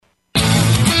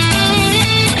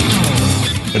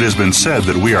It has been said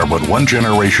that we are but one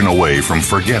generation away from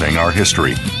forgetting our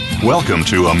history. Welcome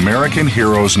to American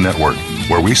Heroes Network,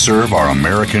 where we serve our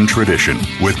American tradition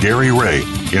with Gary Ray.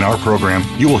 In our program,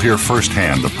 you will hear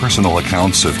firsthand the personal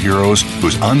accounts of heroes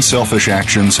whose unselfish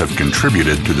actions have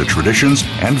contributed to the traditions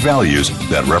and values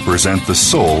that represent the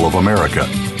soul of America.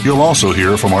 You'll also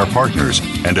hear from our partners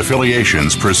and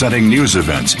affiliations presenting news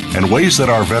events and ways that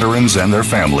our veterans and their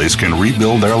families can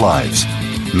rebuild their lives.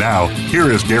 Now,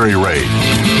 here is Gary Ray.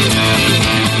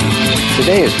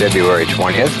 Today is February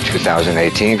 20th,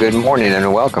 2018. Good morning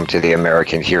and welcome to the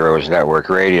American Heroes Network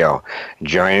Radio.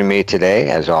 Joining me today,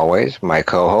 as always, my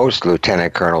co-host,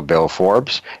 Lieutenant Colonel Bill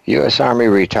Forbes, U.S. Army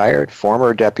retired,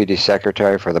 former Deputy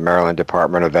Secretary for the Maryland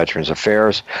Department of Veterans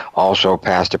Affairs, also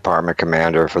past Department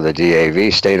Commander for the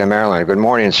DAV, State of Maryland. Good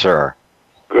morning, sir.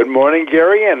 Good morning,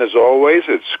 Gary, and as always,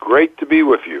 it's great to be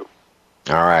with you.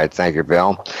 All right, thank you,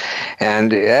 Bill.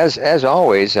 And as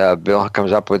always, Bill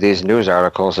comes up with these news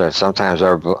articles that sometimes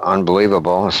are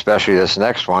unbelievable, especially this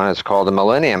next one. It's called the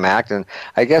Millennium Act, and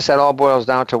I guess that all boils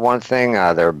down to one thing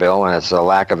there, Bill, and it's the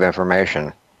lack of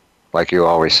information, like you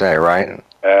always say, right?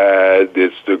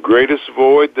 It's the greatest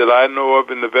void that I know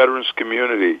of in the veterans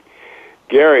community.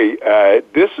 Gary,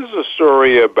 this is a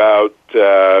story about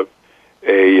a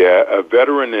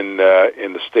veteran in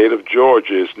the state of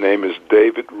Georgia. His name is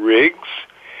David Riggs.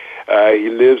 He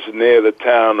lives near the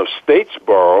town of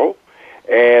Statesboro,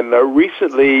 and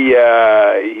recently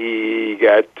he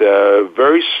got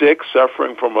very sick,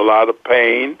 suffering from a lot of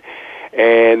pain,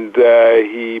 and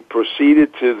he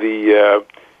proceeded to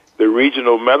the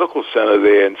regional medical center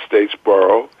there in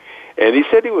Statesboro, and he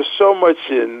said he was so much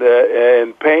in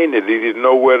pain that he didn't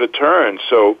know where to turn.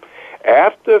 So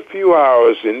after a few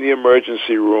hours in the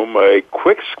emergency room, a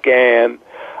quick scan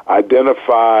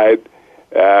identified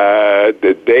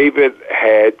that David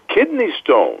had kidney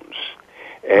stones.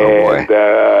 And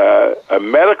a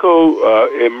medical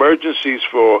emergencies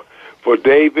for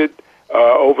David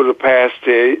over the past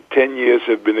 10 years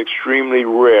have been extremely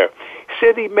rare. He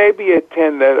said he maybe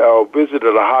attended or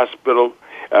visited a hospital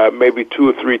maybe 2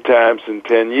 or 3 times in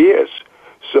 10 years.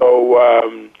 So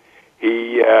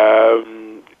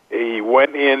he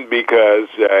went in because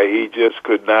he just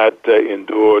could not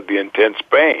endure the intense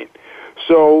pain.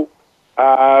 So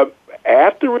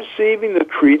after receiving the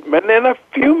treatment, and a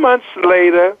few months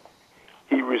later,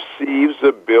 he receives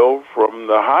a bill from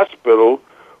the hospital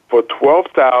for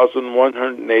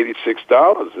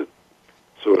 $12,186.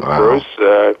 So at first,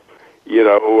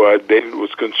 David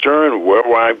was concerned, where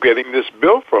I'm getting this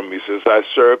bill from. He says, I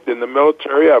served in the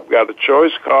military, I've got a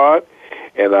choice card,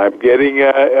 and I'm getting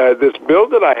this bill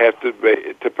that I have to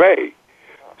pay.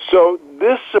 So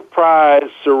this surprise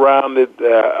surrounded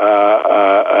the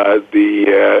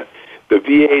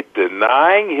VA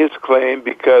denying his claim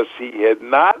because he had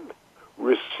not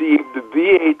received the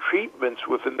VA treatments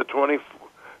within the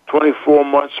 24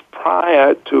 months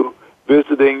prior to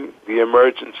visiting the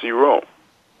emergency room.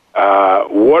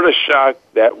 What a shock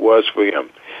that was for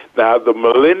him. Now, the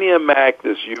Millennium Act,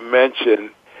 as you mentioned,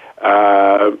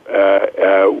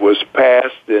 was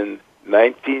passed in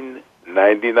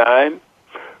 1999.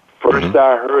 First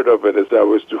I heard of it as I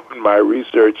was doing my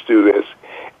research to this,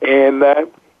 and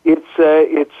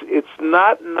it's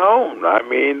not known. I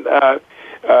mean,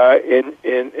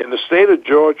 in the state of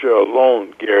Georgia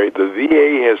alone, Gary, the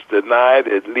VA has denied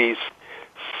at least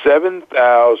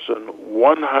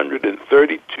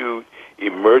 7,132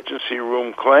 emergency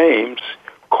room claims,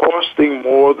 costing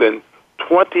more than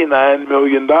 $29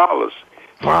 million. Wow.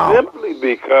 Simply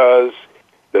because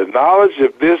the knowledge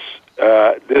of this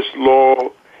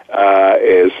law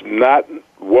is not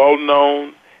well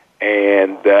known,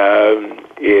 and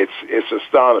it's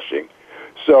astonishing.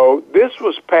 So this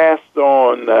was passed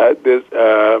on.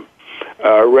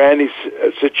 Randy's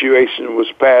situation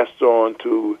was passed on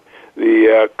to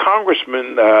the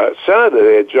Congressman, Senator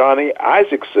there, Johnny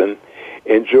Isakson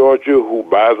in Georgia, who,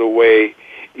 by the way,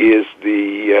 is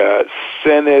the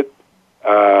Senate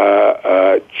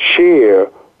chair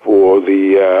for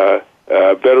the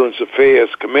Veterans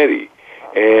Affairs Committee,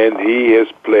 and he has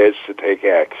pledged to take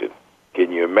action.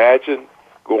 Can you imagine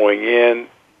going in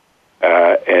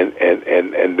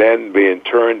and then being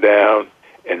turned down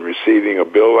and receiving a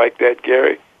bill like that,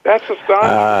 Gary? That's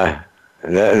astonishing.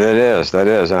 That is,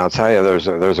 and I'll tell you,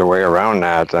 there's a way around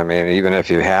that. I mean, even if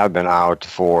you have been out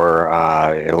for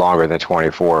longer than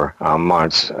 24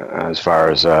 months, as far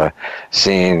as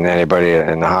seeing anybody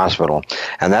in the hospital,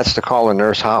 and that's to call a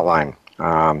nurse hotline,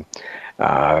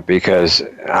 because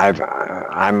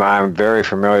I'm very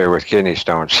familiar with kidney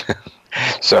stones.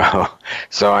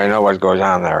 So I know what goes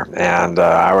on there, and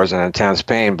I was in intense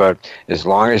pain. But as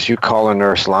long as you call a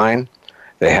nurse line,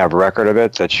 They have record of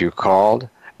it that you called.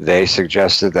 They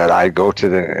suggested that I go to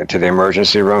the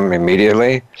emergency room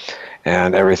immediately,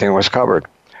 and everything was covered.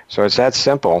 So it's that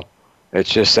simple.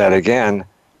 It's just that, again,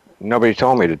 nobody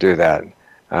told me to do that.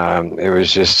 It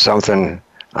was just something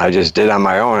I just did on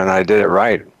my own, and I did it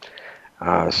right.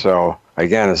 So,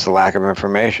 again, it's the lack of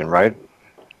information, right?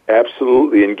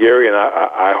 Absolutely. And, Gary, and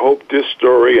I hope this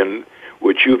story and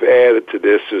what you've added to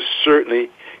this is certainly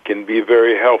can be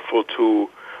very helpful to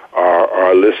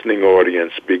our listening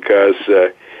audience because,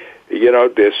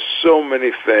 there's so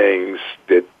many things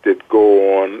that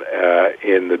go on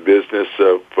in the business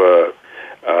of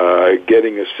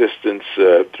getting assistance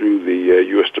through the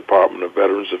U.S. Department of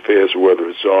Veterans Affairs, whether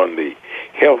it's on the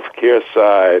health care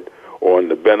side or on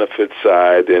the benefit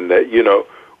side, and that,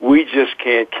 we just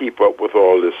can't keep up with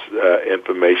all this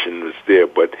information that's there.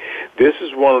 But this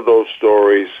is one of those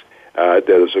stories that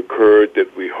has occurred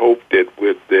that we hope that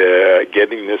with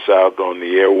getting this out on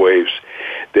the airwaves,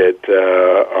 that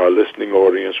our listening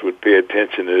audience would pay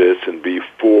attention to this and be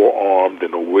forearmed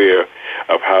and aware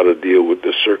of how to deal with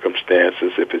the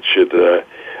circumstances if it should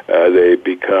they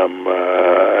become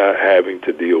having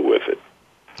to deal with it.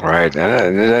 Right,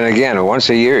 and then again, once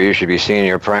a year you should be seeing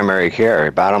your primary care.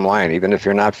 Bottom line, even if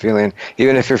you're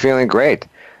feeling great.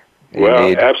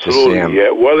 Well, absolutely,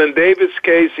 yeah. Well, in David's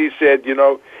case, he said,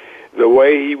 the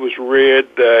way he was reared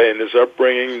in his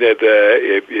upbringing, that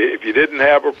if you didn't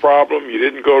have a problem, you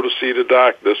didn't go to see the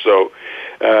doctor. So,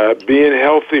 being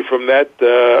healthy from that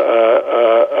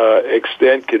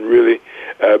extent can really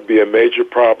be a major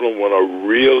problem when a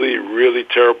really, really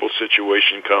terrible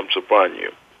situation comes upon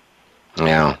you.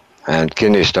 Yeah, and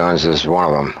kidney stones is one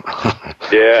of them.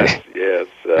 Yes.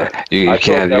 You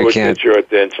can't get your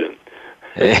attention.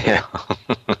 Yeah,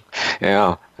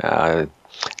 yeah.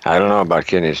 I don't know about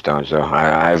kidney stones though.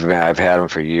 I've had them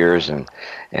for years,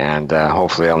 and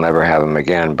hopefully I'll never have them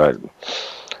again. But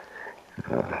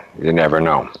you never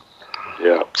know.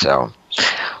 Yeah. So,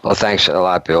 well, thanks a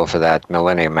lot, Bill, for that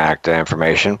Millennium Act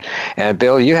information. And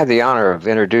Bill, you had the honor of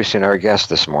introducing our guest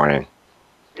this morning.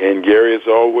 And Gary, as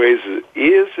always, it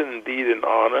is indeed an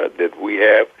honor that we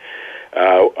have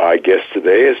our guest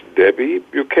today is Debbie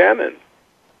Buchanan.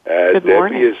 Good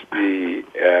morning. Debbie is the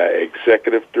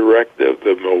Executive Director of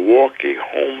the Milwaukee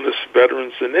Homeless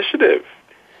Veterans Initiative.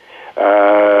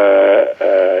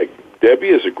 Debbie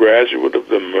is a graduate of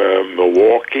the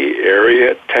Milwaukee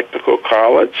Area Technical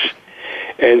College,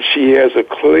 and she has a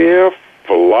clear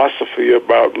philosophy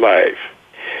about life.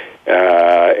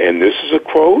 And this is a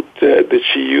quote that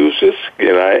she uses,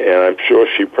 and I'm sure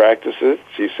she practices.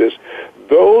 She says,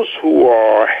 "Those who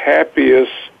are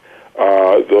happiest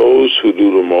are those who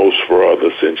do the most for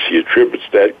others." And she attributes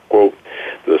that quote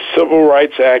to the civil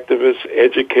rights activist,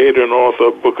 educator, and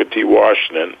author Booker T.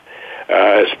 Washington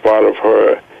as part of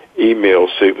her email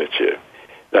signature.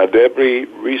 Now, Debbie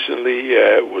recently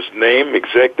was named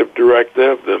Executive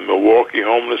Director of the Milwaukee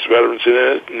Homeless Veterans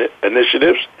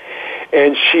Initiative,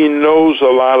 and she knows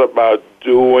a lot about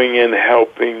doing and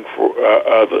helping for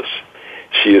others.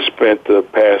 She has spent the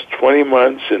past 20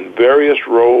 months in various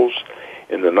roles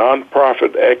in the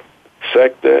nonprofit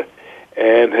sector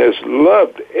and has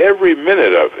loved every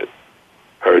minute of it.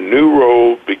 Her new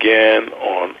role began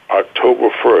on October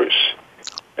 1st.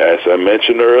 As I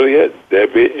mentioned earlier,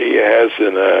 Debbie has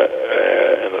an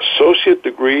associate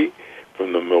degree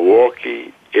from the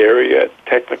Milwaukee Area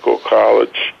Technical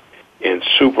College in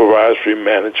Supervisory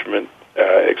Management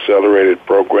Accelerated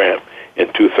Program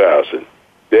in 2000.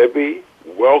 Debbie,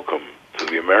 welcome to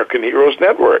the American Heroes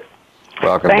Network.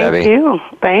 Welcome, Debbie.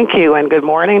 Thank you, and good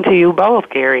morning to you both,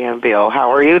 Gary and Bill.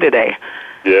 How are you today?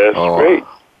 Yes, great.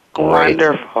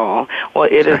 Wonderful. Well,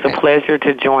 it is a pleasure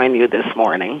to join you this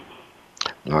morning.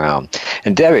 Well,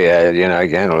 and Debbie,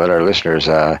 again, let our listeners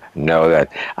know that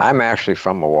I'm actually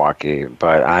from Milwaukee,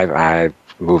 but I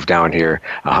moved down here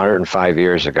 105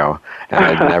 years ago, and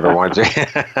I never wanted to,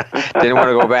 didn't want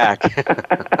to go back.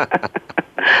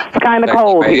 It's kind of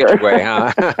cold here. Way,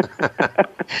 huh?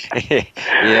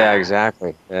 Yeah,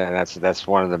 exactly. Yeah, that's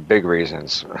one of the big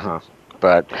reasons.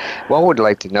 But what we'd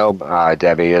like to know,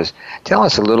 Debbie, is tell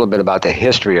us a little bit about the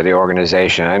history of the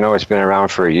organization. I know it's been around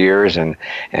for years, and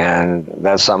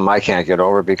that's something I can't get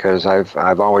over because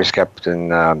I've always kept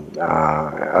in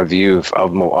a view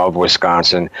of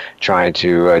Wisconsin, trying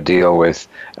to deal with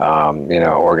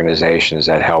organizations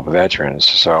that help veterans.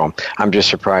 So I'm just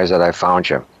surprised that I found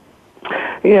you.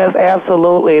 Yes,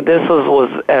 absolutely. This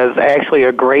was actually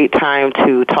a great time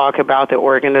to talk about the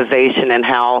organization and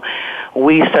how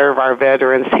we serve our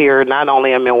veterans here, not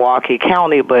only in Milwaukee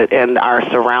County, but in our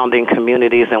surrounding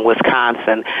communities in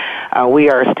Wisconsin. We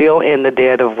are still in the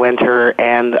dead of winter,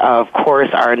 and of course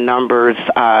our numbers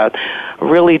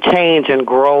really change and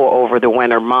grow over the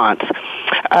winter months.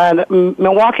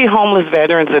 Milwaukee Homeless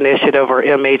Veterans Initiative, or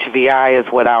MHVI,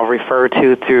 is what I'll refer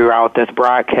to throughout this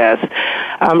broadcast.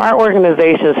 Our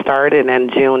organization started in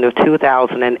June of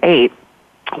 2008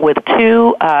 with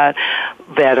two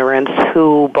veterans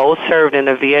who both served in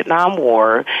the Vietnam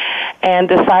War, and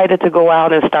decided to go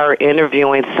out and start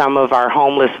interviewing some of our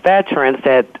homeless veterans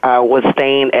that was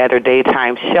staying at a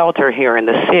daytime shelter here in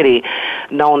the city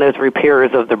known as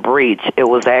Repairers of the Breach. It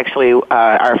was actually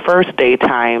our first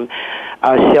daytime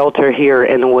shelter here,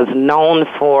 and was known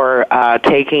for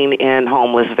taking in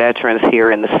homeless veterans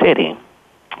here in the city.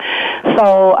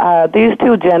 So these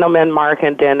two gentlemen, Mark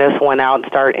and Dennis, went out and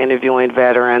started interviewing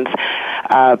veterans,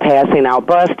 passing out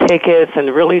bus tickets, and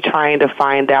really trying to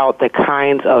find out the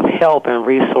kinds of help and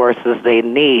resources they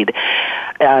needed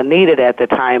at the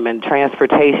time, and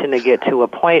transportation to get to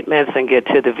appointments and get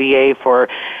to the VA for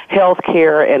health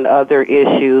care and other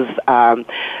issues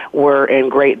were in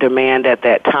great demand at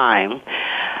that time.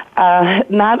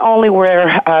 Not only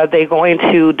were they going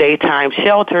to daytime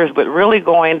shelters, but really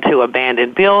going to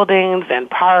abandoned buildings and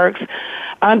parks,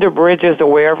 under bridges, or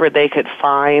wherever they could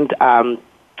find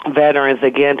veterans,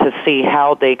 again, to see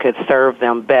how they could serve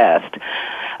them best.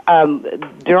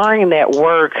 During that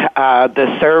work,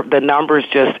 the numbers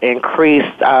just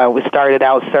increased. We started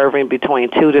out serving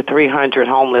between 200 to 300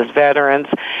 homeless veterans,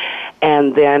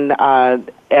 and then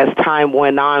as time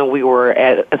went on, we were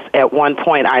at one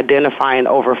point identifying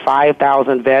over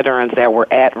 5,000 veterans that were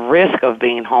at risk of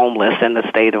being homeless in the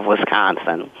state of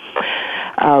Wisconsin.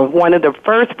 One of the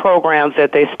first programs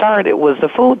that they started was the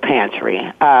food pantry.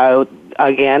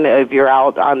 Again, if you're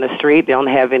out on the street, they don't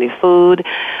have any food.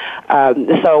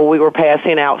 So we were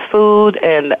passing out food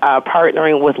and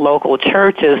partnering with local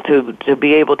churches to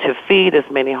be able to feed as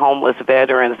many homeless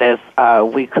veterans as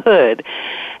we could.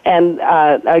 And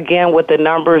again, with the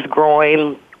numbers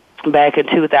growing back in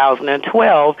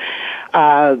 2012,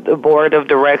 the board of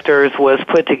directors was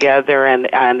put together, and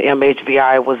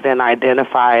MHVI was then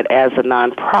identified as a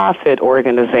nonprofit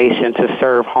organization to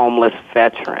serve homeless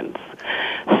veterans.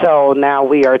 So now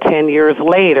we are 10 years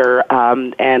later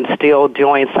and still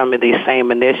doing some of these same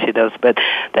initiatives. But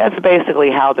that's basically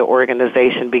how the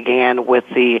organization began, with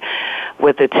the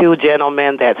two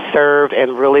gentlemen that served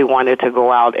and really wanted to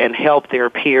go out and help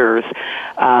their peers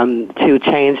to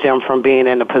change them from being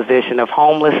in a position of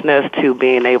homelessness to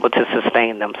being able to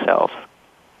sustain themselves.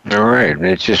 All right,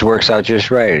 it just works out just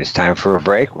right. It's time for a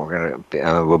break.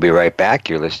 We'll be right back.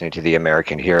 You're listening to the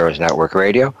American Heroes Network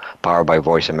Radio, powered by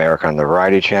Voice America on the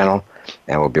Variety Channel,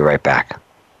 and we'll be right back.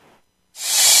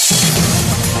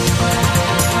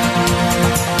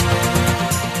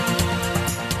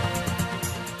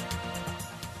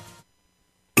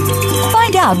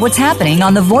 Find out what's happening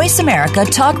on the Voice America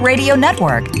Talk Radio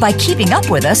Network by keeping up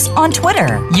with us on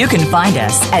Twitter. You can find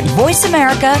us at Voice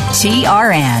America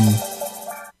TRN.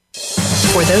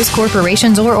 For those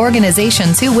corporations or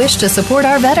organizations who wish to support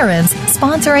our veterans,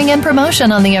 sponsoring and promotion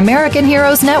on the American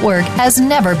Heroes Network has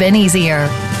never been easier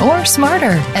or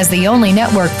smarter, as the only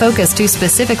network focused to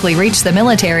specifically reach the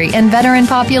military and veteran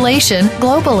population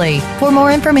globally. For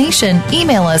more information,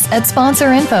 email us at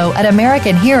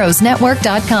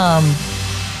sponsorinfo@AmericanHeroesNetwork.com.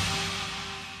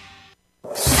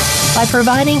 By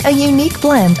providing a unique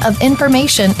blend of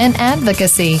information and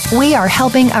advocacy, we are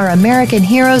helping our American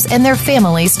heroes and their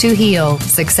families to heal,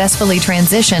 successfully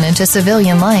transition into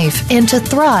civilian life, and to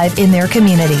thrive in their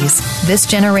communities. This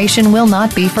generation will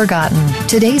not be forgotten.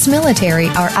 Today's military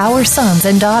are our sons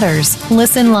and daughters.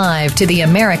 Listen live to the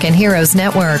American Heroes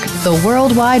Network, the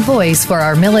worldwide voice for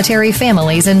our military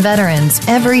families and veterans,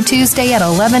 every Tuesday at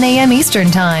 11 a.m. Eastern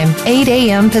Time, 8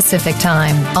 a.m. Pacific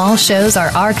Time. All shows are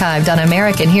archived on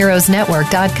AmericanHeroesNetwork.com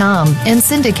and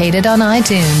syndicated on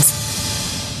iTunes.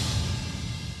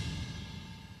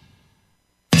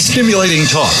 Stimulating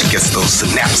talk gets those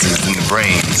synapses in the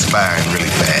brain firing really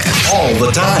fast. all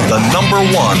the time. The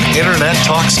 #1 internet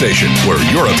talk station where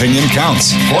your opinion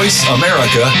counts.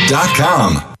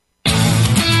 VoiceAmerica.com.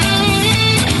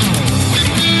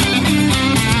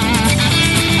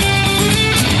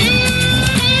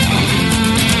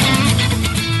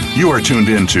 You are tuned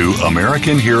in to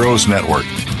American Heroes Network.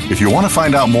 If you want to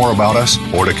find out more about us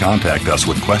or to contact us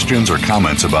with questions or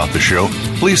comments about the show,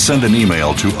 please send an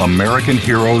email to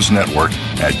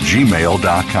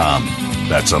AmericanHeroesNetwork@gmail.com.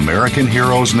 That's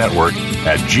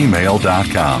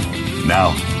AmericanHeroesNetwork@gmail.com.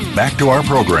 Now, back to our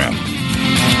program.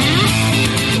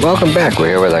 Welcome back. We're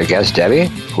here with our guest, Debbie,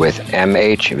 with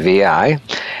MHVI.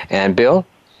 And Bill?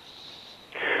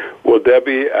 Well,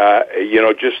 Debbie,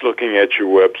 just looking at your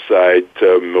website,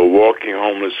 Milwaukee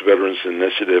Homeless Veterans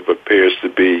Initiative appears to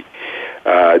be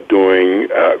doing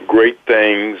great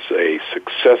things, a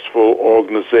successful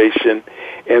organization.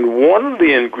 And one of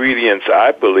the ingredients,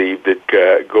 I believe,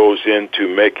 that goes into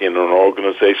making an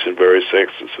organization very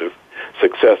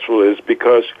successful is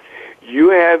because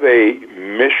you have a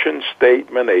mission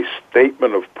statement, a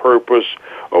statement of purpose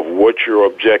of what your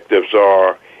objectives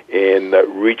are in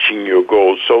reaching your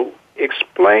goals. So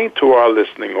explain to our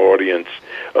listening audience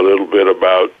a little bit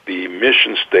about the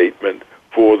mission statement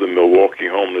for the Milwaukee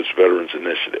Homeless Veterans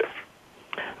Initiative.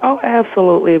 Oh,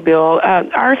 absolutely, Bill.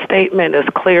 Our statement is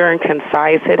clear and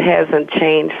concise. It hasn't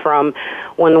changed from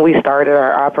when we started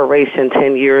our operation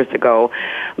 10 years ago.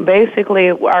 Basically,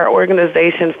 our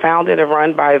organization founded and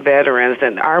run by veterans,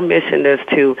 and our mission is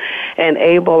to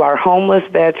enable our homeless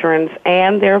veterans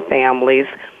and their families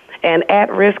and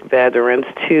at-risk veterans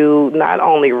to not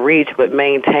only reach but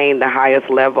maintain the highest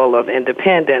level of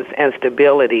independence and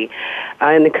stability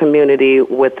in the community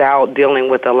without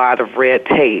dealing with a lot of red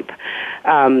tape.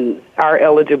 Our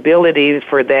eligibility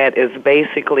for that is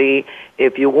basically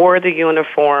if you wore the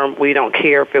uniform, we don't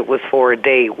care if it was for a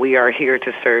day. We are here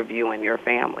to serve you and your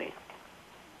family.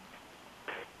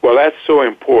 Well, that's so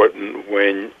important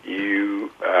when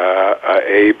you are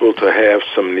able to have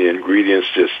some of the ingredients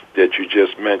that you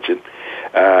just mentioned.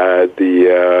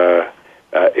 The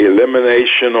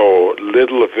elimination or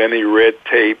little, if any, red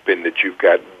tape, and that you've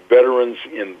got veterans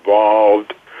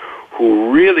involved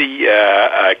who really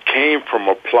came from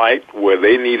a plight where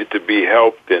they needed to be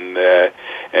helped and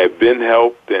have been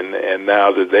helped, and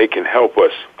now that they can help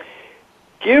us.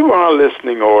 Give our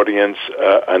listening audience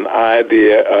an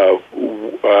idea of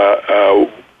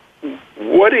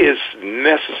what is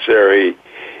necessary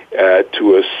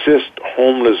to assist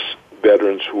homeless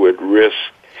veterans who are at risk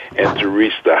and to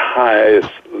reach the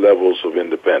highest levels of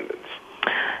independence.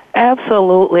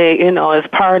 Absolutely. As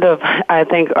part of, I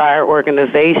think, our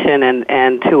organization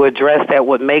and to address that,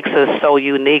 what makes us so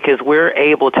unique is we're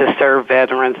able to serve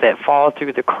veterans that fall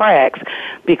through the cracks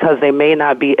because they may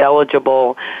not be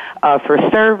eligible for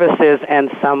services and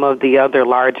some of the other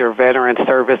larger veteran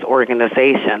service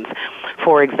organizations.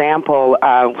 For example,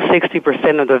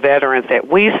 60% of the veterans that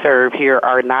we serve here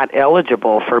are not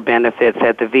eligible for benefits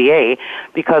at the VA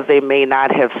because they may not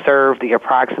have served the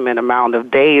approximate amount of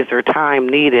days or time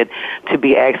needed to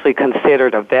be actually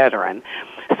considered a veteran.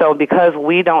 So because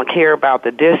we don't care about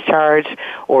the discharge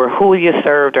or who you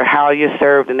served or how you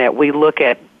served, and that we look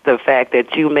at the fact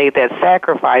that you made that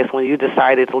sacrifice when you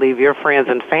decided to leave your friends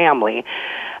and family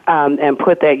and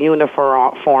put that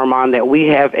uniform on, that we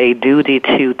have a duty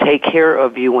to take care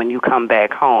of you when you come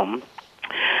back home.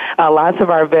 Lots of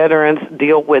our veterans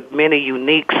deal with many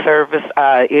unique service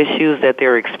issues that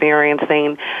they're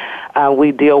experiencing.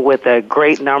 We deal with a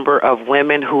great number of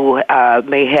women who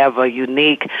may have a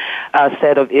unique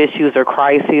set of issues or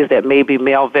crises that maybe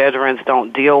male veterans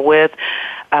don't deal with.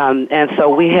 And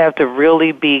so we have to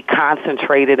really be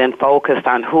concentrated and focused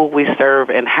on who we serve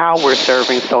and how we're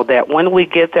serving, so that when we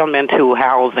get them into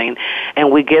housing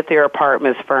and we get their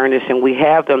apartments furnished and we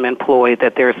have them employed,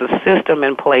 that there's a system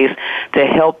in place to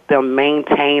help them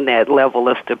maintain that level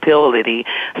of stability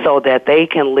so that they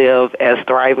can live as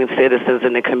thriving citizens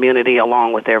in the community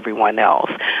along with everyone else.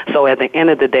 So at the end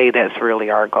of the day, that's really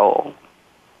our goal.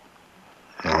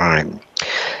 All right.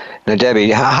 Now, Debbie,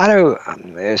 how do,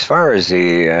 as far as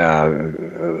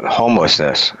the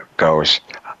homelessness goes,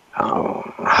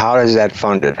 how is that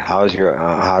funded? How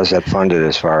is that funded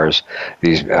as far as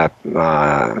these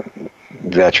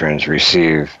veterans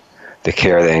receive the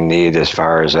care they need, as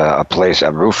far as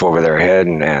a roof over their head,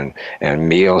 and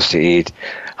meals to eat?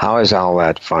 How is all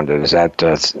that funded?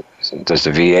 Does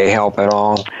the VA help at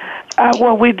all?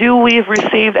 Well, we do. We've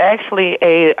received actually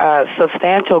a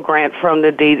substantial grant from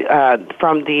the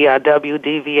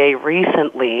WDVA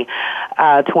recently,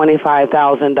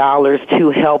 $25,000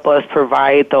 to help us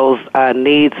provide those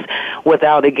needs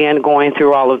without, again, going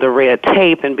through all of the red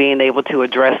tape and being able to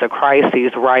address the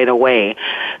crises right away.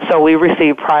 So we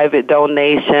receive private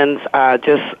donations,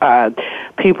 just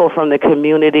people from the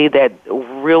community that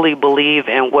really believe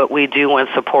in what we do in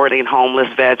supporting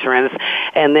homeless veterans,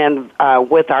 and then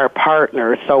with our partners.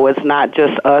 So it's not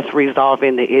just us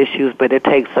resolving the issues, but it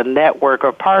takes a network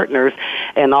of partners,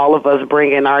 and all of us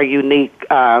bringing our unique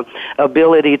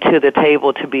ability to the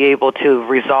table to be able to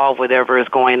resolve whatever is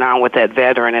going on with that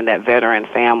veteran and that veteran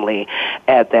family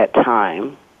at that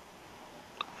time.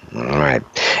 All right.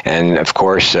 And, of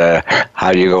course,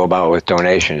 how do you go about with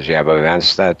donations? Do you have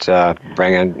events that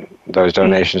bring in those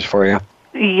donations for you?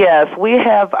 Yes, we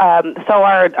have. So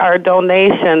our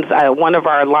donations, one of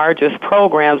our largest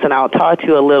programs, and I'll talk to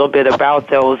you a little bit about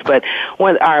those, but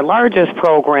our largest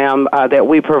program that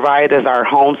we provide is our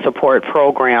home support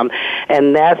program,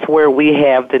 and that's where we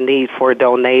have the need for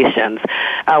donations.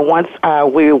 Once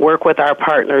we work with our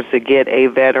partners to get a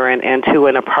veteran into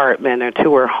an apartment or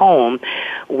to her home,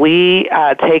 we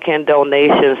take in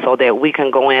donations so that we can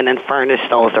go in and furnish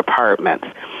those apartments.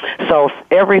 So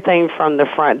everything from the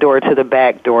front door to the back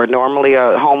door. Normally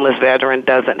a homeless veteran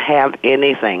doesn't have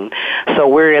anything. So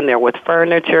we're in there with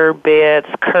furniture, beds,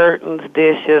 curtains,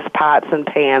 dishes, pots and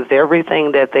pans,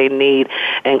 everything that they need,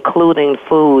 including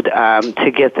food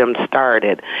to get them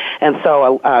started. And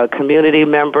so community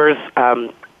members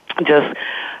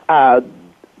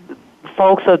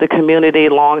folks of the community,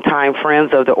 longtime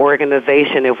friends of the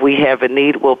organization, if we have a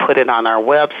need, we'll put it on our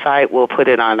website, we'll put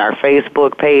it on our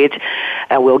Facebook page,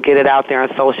 and we'll get it out there on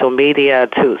social media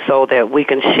so that we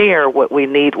can share what we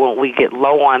need when we get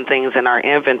low on things in our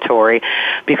inventory,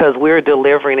 because we're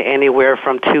delivering anywhere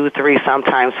from 2, 3,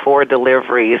 sometimes 4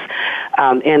 deliveries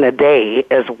in a day,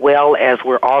 as well as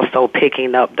we're also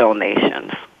picking up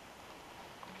donations.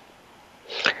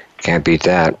 Can't beat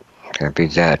that. Can't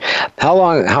beat that. How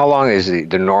long is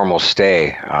the normal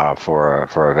stay for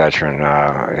a veteran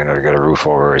to get a roof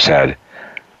over his head?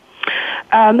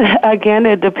 Again,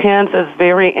 it depends. It's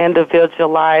very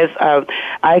individualized.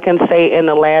 I can say in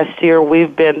the last year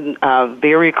we've been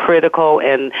very critical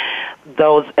in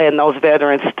those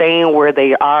veterans staying where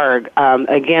they are.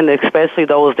 Again, especially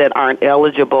those that aren't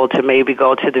eligible to maybe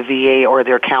go to the VA or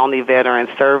their county veteran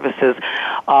services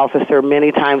officer.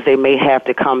 Many times they may have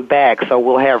to come back, so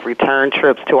we'll have return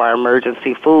trips to our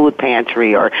emergency food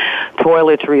pantry or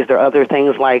toiletries or other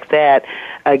things like that,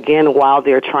 again, while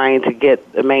they're trying to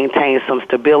maintain some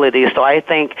stability. So I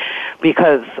think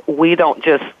because we don't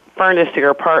just furnish their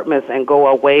apartments and go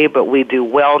away, but we do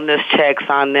wellness checks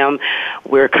on them.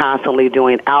 We're constantly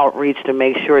doing outreach to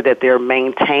make sure that they're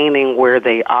maintaining where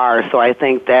they are. So I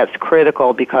think that's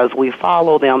critical because we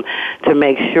follow them to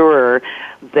make sure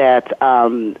that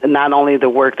not only the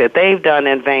work that they've done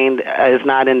in vain is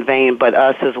not in vain, but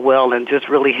us as well, and just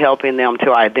really helping them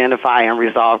to identify and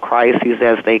resolve crises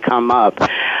as they come up.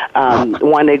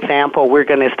 One example, we're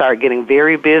going to start getting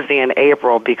very busy in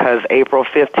April because April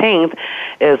 15th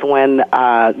is when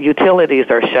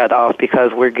utilities are shut off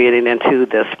because we're getting into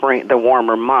the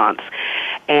warmer months.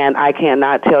 And I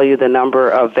cannot tell you the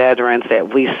number of veterans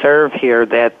that we serve here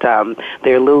that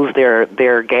they lose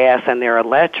their gas and their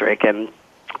electric, and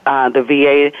the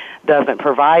VA doesn't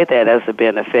provide that as a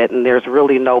benefit, and there's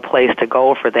really no place to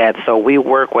go for that. So we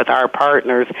work with our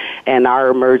partners and our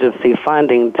emergency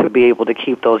funding to be able to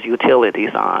keep those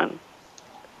utilities on.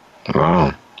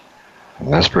 Wow.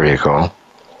 That's pretty cool.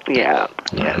 Yeah.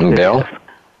 Bill?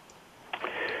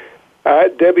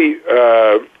 Debbie,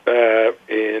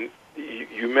 and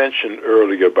you mentioned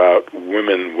earlier about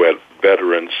women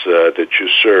veterans that you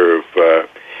serve,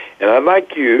 and I'd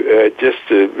like you just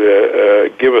to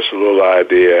give us a little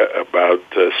idea about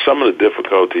some of the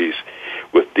difficulties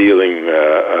with dealing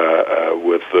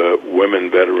with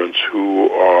women veterans who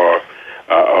are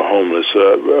homeless.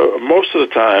 Most of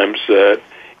the times,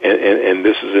 and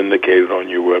this is indicated on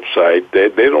your website, they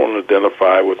don't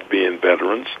identify with being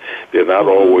veterans. They're not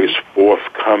always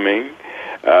forthcoming.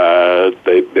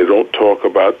 They don't talk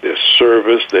about their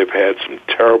service. They've had some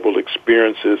terrible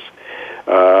experiences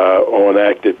on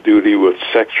active duty with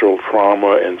sexual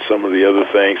trauma and some of the other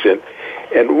things. And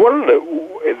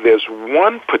there's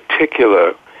one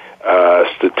particular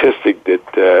statistic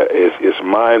that is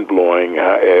mind-blowing,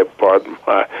 pardon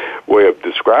my way of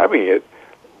describing it,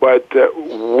 but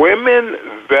women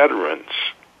veterans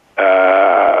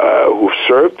who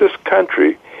served this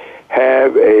country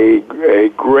have a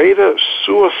greater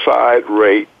suicide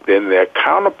rate than their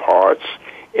counterparts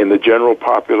in the general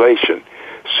population.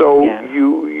 So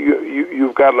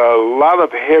you've got a lot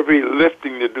of heavy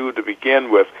lifting to do to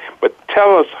begin with. But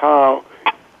tell us how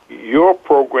your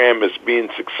program is being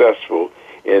successful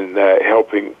in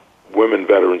helping women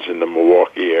veterans in the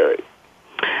Milwaukee area.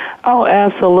 Oh,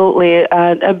 absolutely.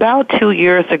 About 2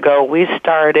 years ago, we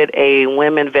started a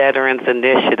Women Veterans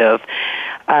Initiative,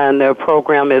 and the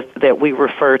program is that we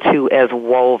refer to as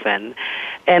WOVEN.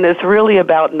 And it's really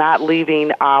about not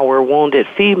leaving our wounded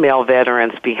female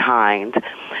veterans behind.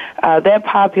 That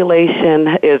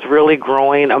population is really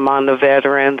growing among the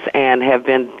veterans and have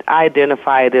been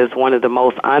identified as one of the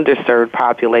most underserved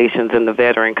populations in the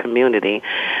veteran community.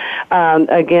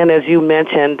 Again, as you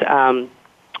mentioned,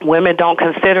 women don't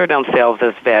consider themselves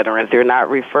as veterans. They're not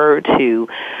referred to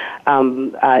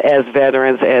as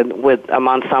veterans and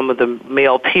among some of the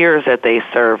male peers that they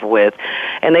serve with.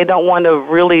 And they don't want to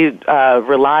really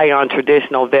rely on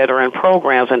traditional veteran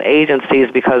programs and agencies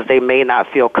because they may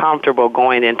not feel comfortable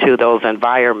going into those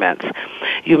environments.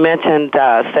 You mentioned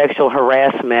sexual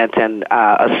harassment and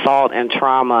assault and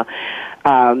trauma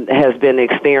has been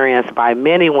experienced by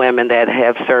many women that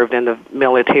have served in the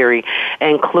military,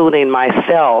 including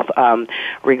myself,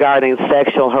 regarding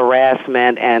sexual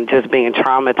harassment and just being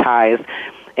traumatized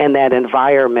in that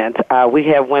environment. We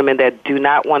have women that do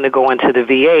not want to go into the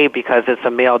VA because it's a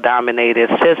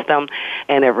male-dominated system,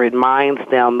 and it reminds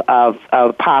them of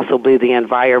possibly the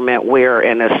environment where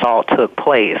an assault took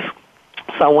place.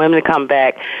 So women come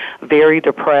back very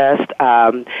depressed.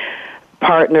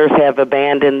 Partners have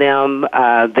abandoned them.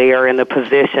 They are in a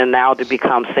position now to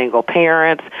become single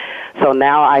parents. So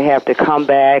now I have to come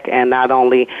back and not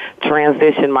only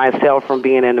transition myself from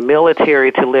being in the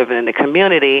military to living in the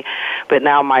community, but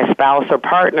now my spouse or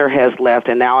partner has left,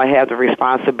 and now I have the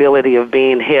responsibility of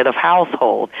being head of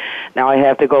household. Now I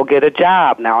have to go get a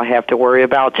job. Now I have to worry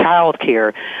about child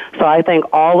care. So I think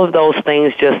all of those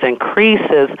things just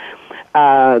increases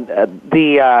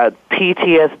the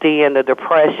PTSD and the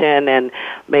depression and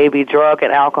maybe drug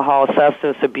and alcohol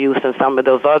substance abuse and some of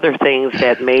those other things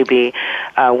that maybe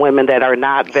women that are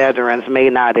not veterans may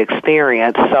not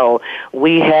experience. So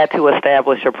we had to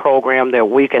establish a program that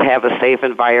we could have a safe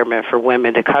environment for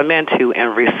women to come into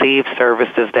and receive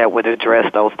services that would address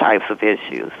those types of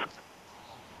issues.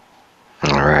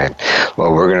 All right.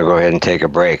 Well, we're going to go ahead and take a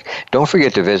break. Don't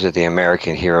forget to visit the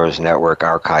American Heroes Network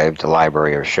archived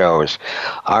library of shows.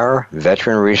 Our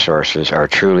veteran resources are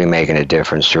truly making a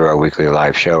difference through our weekly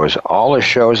live shows. All the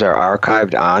shows are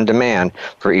archived on demand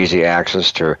for easy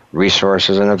access to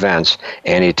resources and events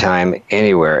anytime,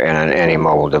 anywhere, and on any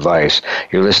mobile device.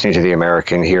 You're listening to the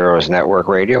American Heroes Network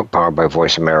Radio, powered by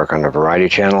Voice America on the Variety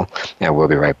Channel, and we'll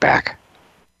be right back.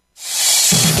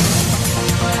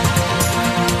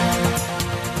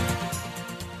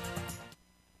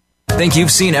 Think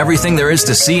you've seen everything there is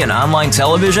to see in online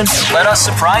television? Let us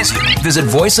surprise you. Visit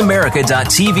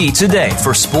voiceamerica.tv today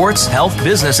for sports, health,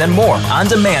 business, and more on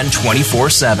demand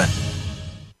 24/7.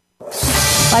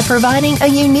 By providing a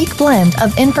unique blend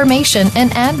of information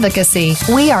and advocacy,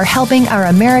 we are helping our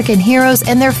American heroes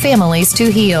and their families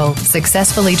to heal,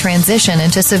 successfully transition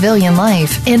into civilian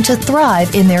life, and to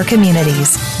thrive in their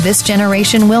communities. This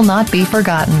generation will not be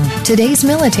forgotten. Today's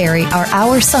military are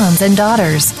our sons and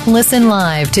daughters. Listen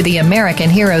live to the American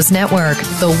Heroes Network,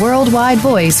 the worldwide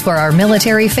voice for our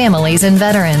military families and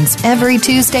veterans, every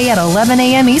Tuesday at 11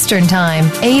 a.m. Eastern Time,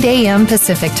 8 a.m.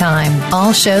 Pacific Time.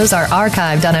 All shows are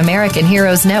archived on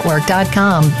AmericanHeroesNetwork.com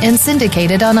and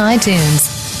syndicated on iTunes.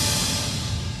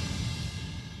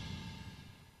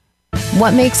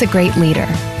 What makes a great leader?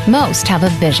 Most have a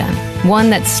vision,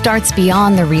 one that starts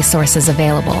beyond the resources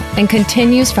available and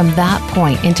continues from that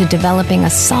point into developing a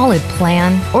solid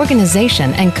plan,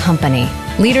 organization, and company.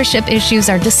 Leadership issues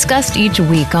are discussed each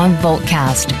week on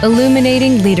Voltcast,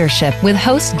 Illuminating Leadership with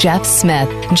host Jeff Smith.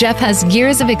 Jeff has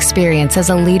years of experience as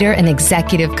a leader and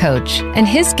executive coach, and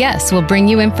his guests will bring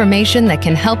you information that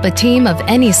can help a team of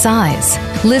any size.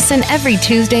 Listen every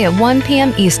Tuesday at 1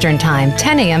 p.m. Eastern Time,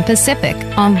 10 a.m. Pacific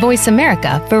on Voice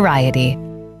America Variety.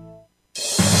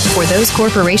 For those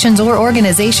corporations or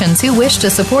organizations who wish to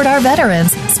support our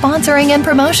veterans, sponsoring and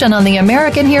promotion on the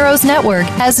American Heroes Network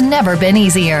has never been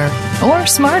easier or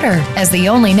smarter. As the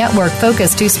only network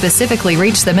focused to specifically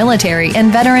reach the military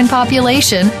and veteran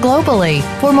population globally.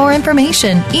 For more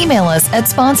information, email us at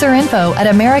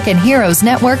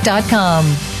sponsorinfo@AmericanHeroesNetwork.com.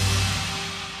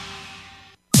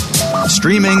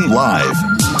 Streaming live,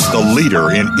 the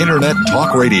leader in Internet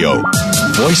Talk Radio,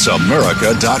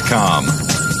 VoiceAmerica.com.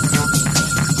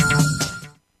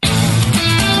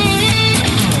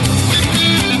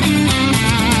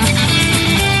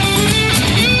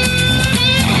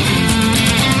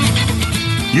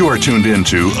 You are tuned in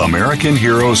to American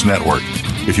Heroes Network.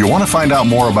 If you want to find out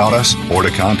more about us or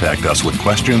to contact us with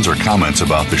questions or comments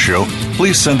about the show,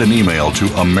 please send an email to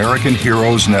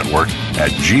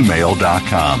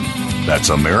AmericanHeroesNetwork@gmail.com. That's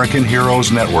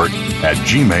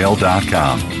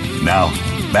AmericanHeroesNetwork@gmail.com. Now,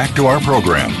 back to our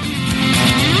program.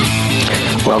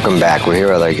 Welcome back. We're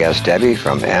here with our guest, Debbie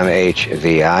from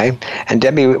MHVI. And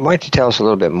Debbie, why don't you tell us a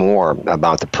little bit more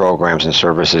about the programs and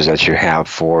services that you have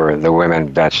for the women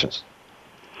veterans?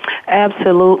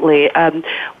 Absolutely.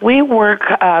 We work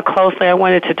closely. I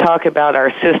wanted to talk about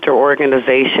our sister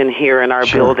organization here in our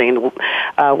building,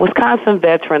 Wisconsin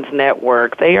Veterans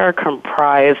Network. They are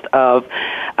comprised of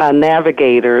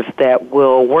navigators that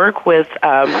will work with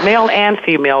male and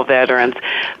female veterans,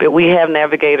 but we have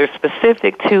navigators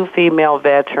specific to female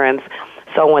veterans.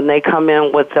 So when they come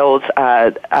in with those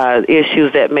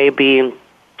issues that may be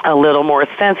a little more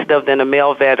sensitive than a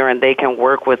male veteran, they can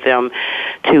work with them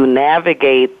to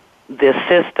navigate this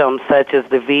system, such as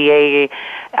the VA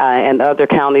and other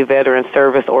county veteran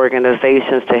service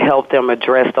organizations, to help them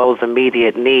address those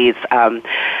immediate needs.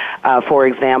 For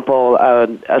example,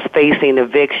 facing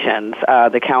evictions,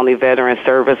 the county veteran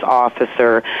service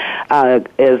officer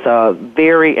is a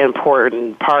very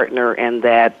important partner in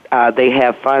that they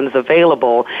have funds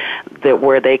available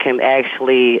where they can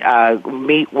actually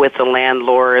meet with the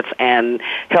landlords and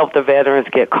help the veterans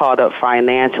get caught up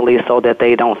financially so that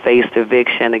they don't face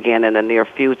eviction again in the near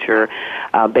future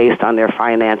based on their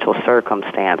financial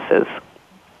circumstances.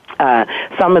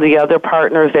 Some of the other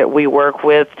partners that we work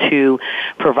with to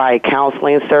provide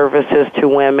counseling services to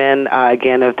women,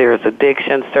 again, if there's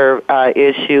addiction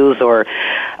issues or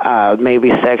maybe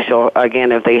sexual,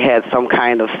 again, if they had some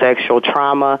kind of sexual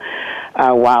trauma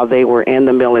while they were in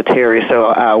the military.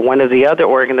 So one of the other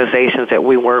organizations that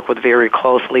we work with very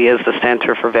closely is the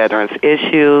Center for Veterans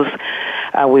Issues.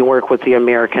 We work with the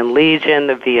American Legion,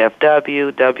 the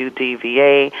VFW,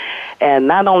 WDVA, and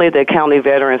not only the County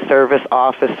Veteran Service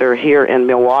Officer here in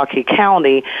Milwaukee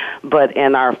County, but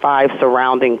in our 5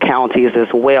 surrounding counties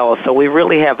as well. So we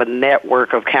really have a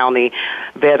network of county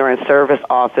veteran service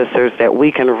officers that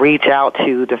we can reach out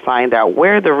to find out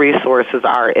where the resources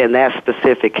are in that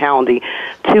specific county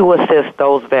to assist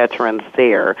those veterans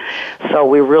there. So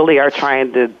we really are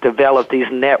trying to develop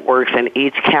these networks in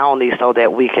each county so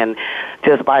that we can,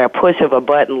 just by a push of a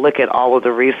button, look at all of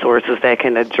the resources that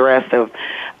can address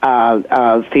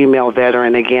a female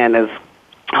veteran, again, is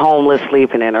homeless,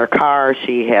 sleeping in her car.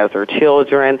 She has her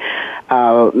children,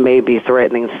 maybe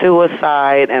threatening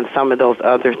suicide, and some of those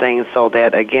other things, so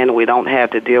that, again, we don't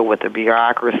have to deal with the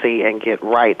bureaucracy and get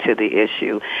right to the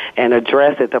issue and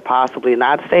address it to possibly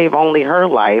not save only her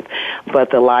life,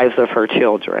 but the lives of her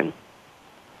children.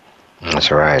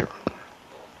 That's right.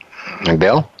 And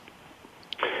Bill?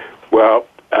 Well,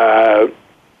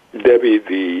 Debbie,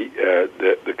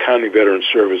 the County Veteran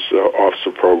Service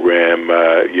Officer Program,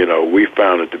 we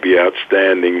found it to be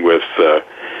outstanding with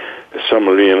some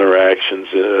of the interactions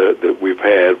that we've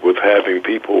had with having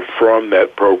people from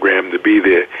that program to be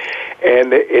there.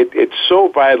 And it's so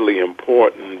vitally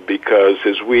important because,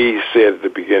 as we said at the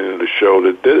beginning of the show,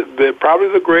 that probably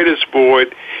the greatest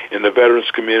void in the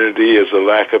veterans community is a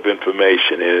lack of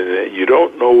information. And you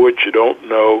don't know what you don't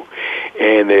know.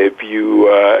 And if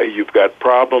you've got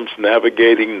problems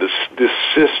navigating this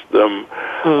system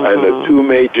in the 2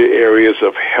 major areas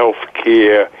of health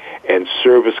care and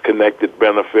service-connected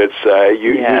benefits,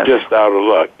 you're just out of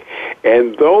luck.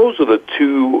 And those are the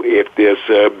 2, if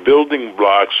there's building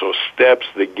blocks or steps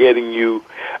that getting you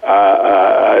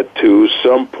to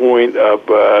some point of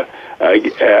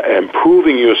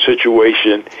improving your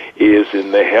situation is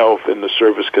in the health and the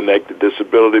service-connected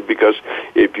disability, because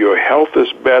if your health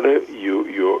is better,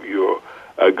 you're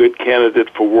a good candidate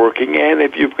for working. And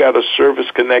if you've got a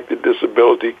service-connected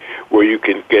disability where you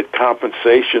can get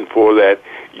compensation for that,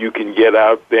 you can get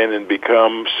out then and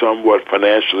become somewhat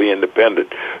financially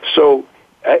independent. So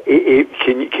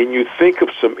can you think of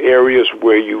some areas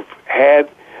where you've had,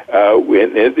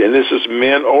 and this is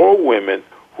men or women,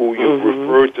 who you've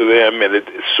referred to them, and it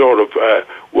sort of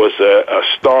was a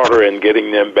starter in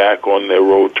getting them back on their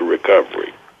road to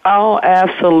recovery? Oh,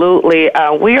 absolutely.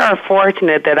 We are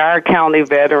fortunate that our county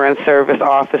veteran service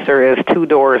officer is 2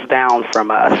 doors down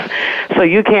from us. So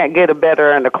you can't get a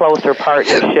better and a closer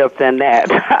partnership than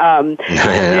that.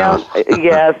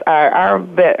 Yes,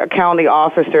 our county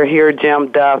officer here,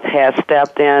 Jim Duff, has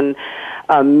stepped in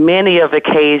many of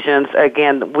occasions.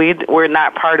 Again, we're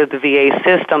not part of the VA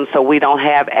system, so we don't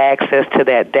have access to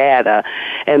that data.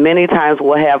 And many times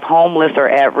we'll have homeless or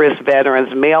at-risk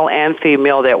veterans, male and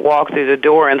female, that walk through the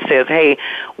door and says, hey,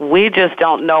 we just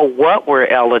don't know what we're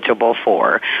eligible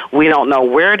for. We don't know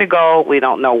where to go. We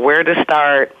don't know where to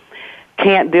start.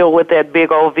 Can't deal with that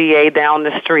big old VA down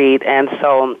the street. And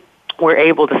so we're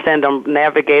able to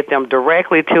navigate them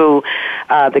directly to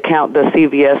the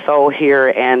CVSO here,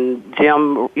 and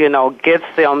Jim, gets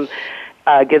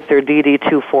their DD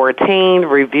 214,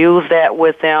 reviews that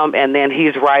with them, and then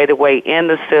he's right away in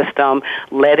the system,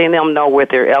 letting them know what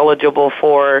they're eligible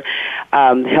for.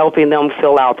 helping them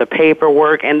fill out the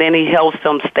paperwork, and then he helps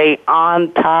them stay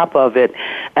on top of it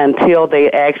until they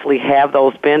actually have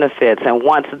those benefits. And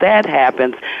once that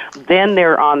happens, then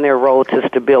they're on their road to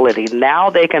stability. Now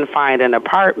they can find an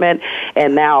apartment,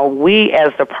 and now we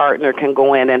as the partner can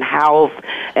go in and house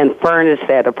and furnish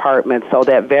that apartment so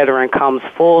that veteran comes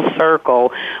full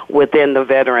circle within the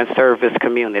veteran service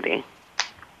community.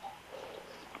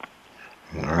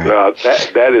 All right. Now,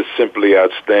 that is simply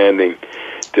outstanding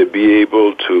to be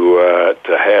able to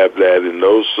have that, and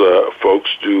those folks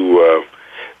do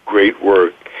great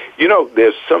work. You know,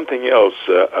 there's something else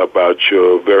about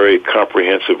your very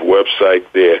comprehensive website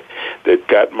there that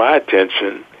got my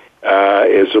attention.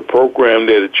 Is a program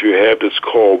there that you have that's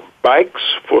called Bikes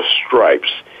for Stripes.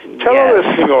 Tell our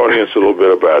listening audience a little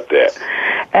bit about that.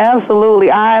 Absolutely.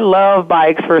 I love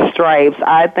Bikes for Stripes.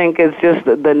 I think it's just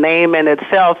the name in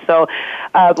itself. So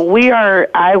we are,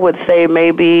 I would say,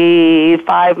 maybe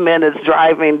 5 minutes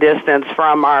driving distance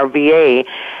from our VA.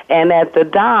 And at the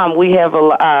DOM, we have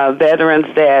veterans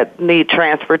that need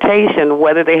transportation,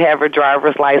 whether they have a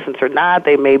driver's license or not.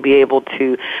 They may not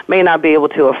be able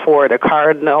to afford a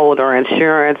car note or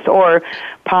insurance, or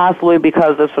possibly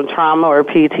because of some trauma or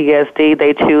PTSD,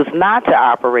 they choose not to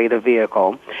operate a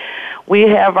vehicle. We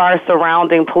have our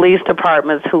surrounding police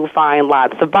departments who find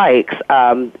lots of bikes,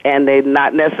 and they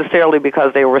not necessarily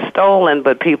because they were stolen,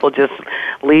 but people just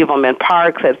leave them in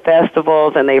parks at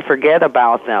festivals and they forget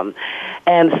about them.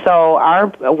 And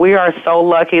so we are so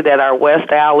lucky that our West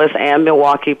Dallas and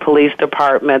Milwaukee police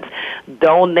departments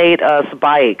donate us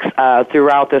bikes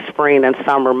throughout the spring and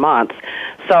summer months.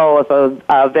 So if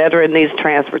a veteran needs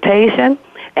transportation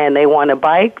and they want a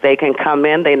bike, they can come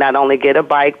in. They not only get a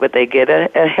bike, but they get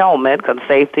a helmet, because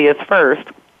safety is first.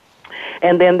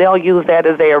 And then they'll use that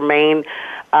as their main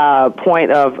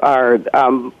point of our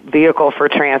vehicle for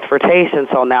transportation.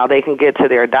 So now they can get to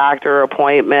their doctor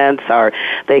appointments, or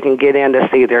they can get in to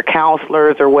see their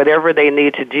counselors, or whatever they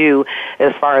need to do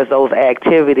as far as those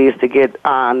activities to get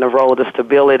on the road to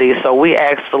stability. So we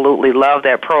absolutely love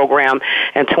that program.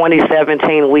 In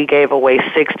 2017, we gave away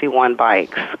 61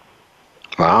 bikes.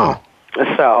 Wow.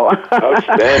 So,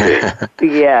 outstanding.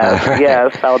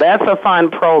 Yes. So that's a fun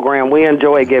program. We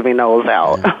enjoy giving those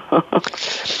out.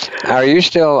 Are you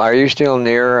still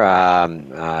near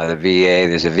the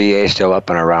VA? Is the VA still up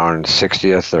and around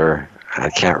 60th, or I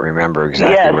can't remember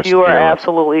exactly? Yes, you are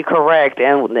absolutely correct,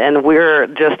 and we're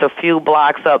just a few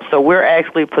blocks up. So we're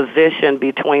actually positioned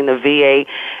between the VA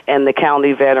and the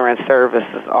County Veteran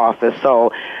Services Office.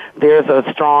 So there's a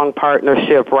strong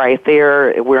partnership right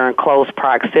there. We're in close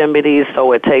proximity,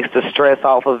 so it takes the stress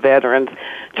off of veterans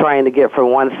trying to get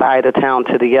from one side of town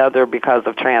to the other because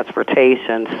of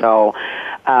transportation. So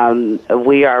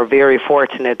we are very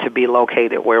fortunate to be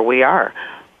located where we are.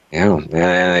 Yeah,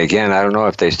 and again, I don't know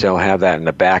if they still have that in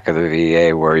the back of the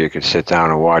VA where you could sit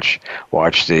down and watch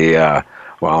the.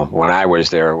 Well, when I was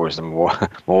there, it was the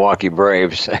Milwaukee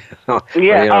Braves.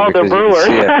 Yeah, the Brewers.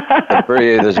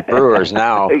 There's Brewers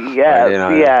now. Yes,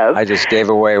 yes. I just gave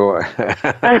away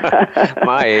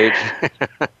my age.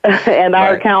 And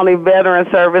our county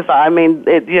veteran service, I mean,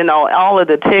 all of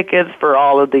the tickets for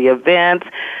all of the events,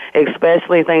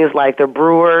 especially things like the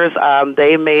Brewers,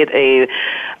 they made a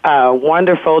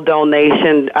wonderful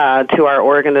donation to our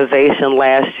organization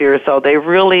last year. So they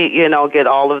really, get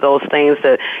all of those things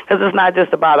because it's not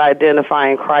just about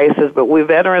identifying crisis, but we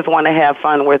veterans want to have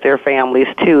fun with their families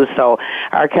too. So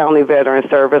our County Veteran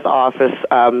Service Office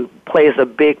plays a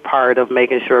big part of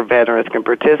making sure veterans can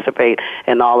participate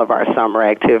in all of our summer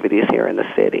activities here in the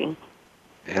city.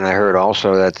 And I heard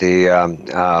also that the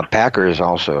Packers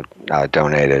also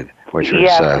donated, which was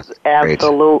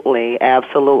absolutely, great.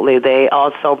 Absolutely. They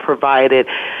also provided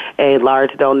a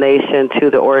large donation to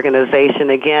the organization.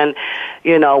 Again,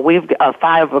 we've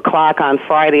 5 o'clock on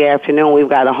Friday afternoon, we've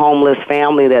got a homeless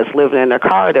family that's living in their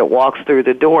car that walks through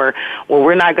the door. Well,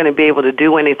 we're not going to be able to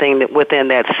do anything within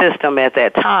that system at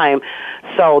that time.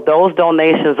 So those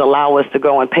donations allow us to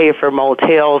go and pay for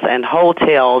motels and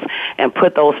hotels and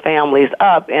put those families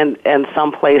up in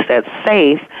some place that's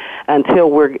safe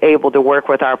until we're able to work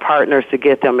with our partners to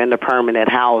get them into permanent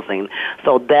housing.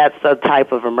 So that's the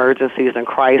type of emergencies and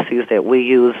crises that we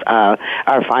use our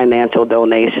financial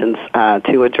donations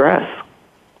to address.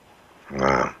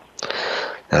 Wow.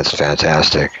 That's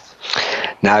fantastic.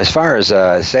 Now, as far as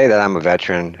say that I'm a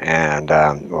veteran, and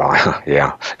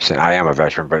yeah, I am a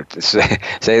veteran, but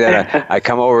say that I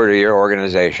come over to your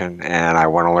organization and I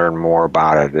want to learn more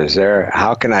about it.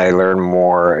 How can I learn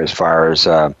more as far as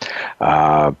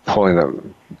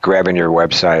grabbing your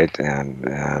website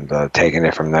and taking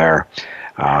it from there?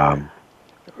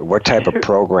 what type of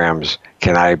programs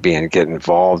can I get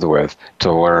involved with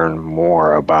to learn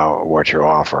more about what you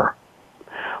offer?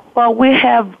 Well,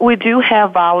 we do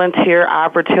have volunteer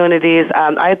opportunities.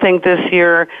 I think this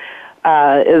year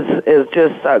is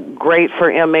just great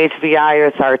for MHVI.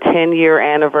 It's our 10-year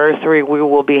anniversary. We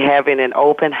will be having an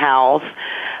open house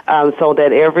so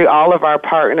that all of our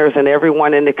partners and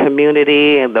everyone in the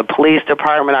community and the police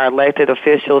department, our elected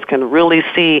officials can really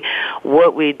see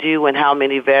what we do and how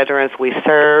many veterans we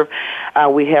serve.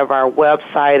 We have our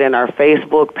website and our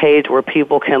Facebook page where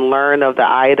people can learn of the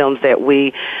items that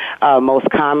we most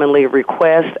commonly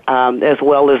request, as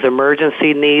well as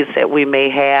emergency needs that we may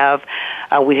have.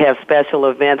 We have special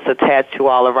events attached to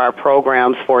all of our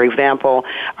programs. For example,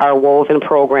 our woven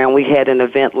program, we had an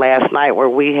event last night where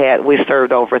we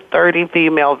served over 30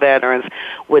 female veterans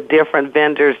with different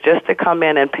vendors just to come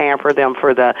in and pamper them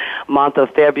for the month of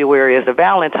February as a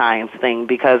Valentine's thing,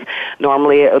 because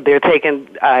normally they're taking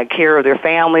care of their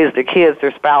families, their kids,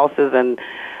 their spouses, and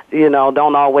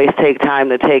don't always take time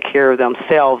to take care of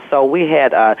themselves. So we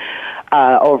had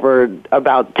over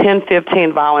about 10,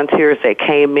 15 volunteers that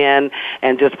came in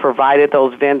and just provided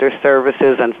those vendor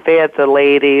services and fed the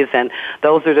ladies, and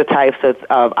those are the types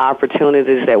of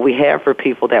opportunities that we have for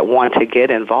people that want to get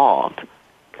involved.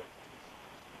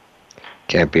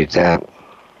 Can't beat that.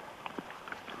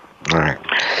 All right.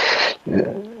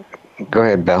 Go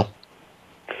ahead, Bill.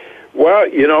 Well,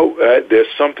 there's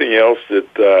something else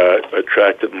that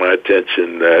attracted my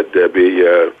attention, Debbie,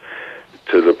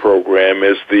 to the program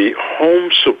is the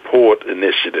Home Support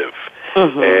Initiative.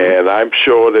 Mm-hmm. And I'm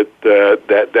sure that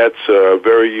that's a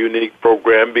very unique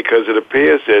program because it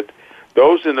appears that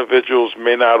those individuals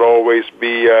may not always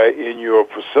be in your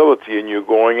facility and you're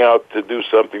going out to do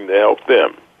something to help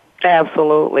them.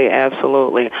 Absolutely,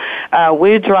 absolutely.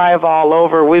 We drive all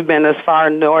over. We've been as far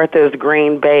north as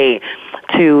Green Bay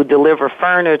to deliver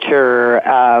furniture,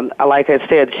 like I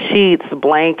said, sheets,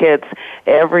 blankets,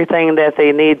 everything that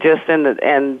they need. Just in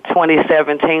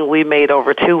 2017, we made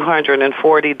over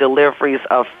 240 deliveries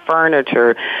of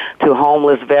furniture to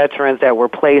homeless veterans that were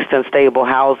placed in stable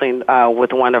housing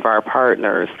with one of our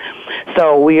partners.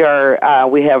 So we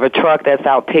have a truck that's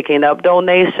out picking up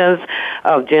donations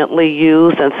of gently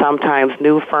used and sometimes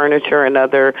new furniture and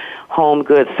other home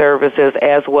good services,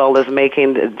 as well as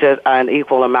making just an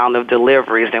equal amount of deliveries,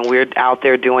 and we're out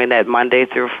there doing that Monday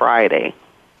through Friday.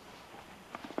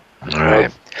 All right.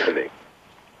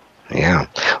 Yeah.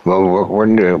 Well, we're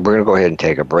going to go ahead and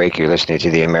take a break. You're listening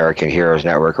to the American Heroes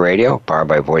Network Radio, powered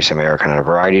by Voice America on a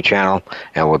Variety Channel,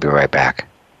 and we'll be right back.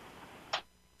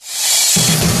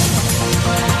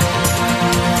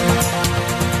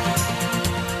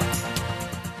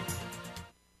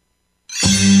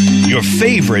 Your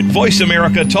favorite Voice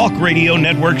America Talk Radio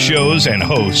Network shows and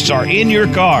hosts are in your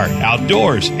car,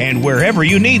 outdoors, and wherever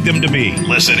you need them to be.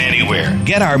 Listen anywhere.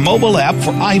 Get our mobile app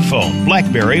for iPhone,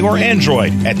 BlackBerry, or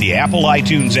Android at the Apple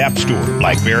iTunes App Store,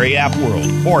 BlackBerry App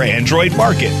World, or Android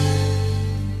Market.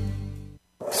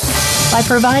 By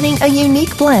providing a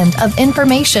unique blend of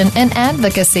information and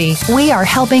advocacy, we are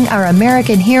helping our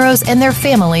American heroes and their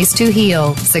families to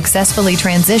heal, successfully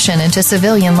transition into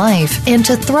civilian life, and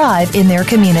to thrive in their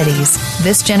communities.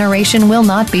 This generation will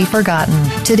not be forgotten.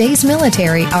 Today's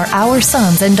military are our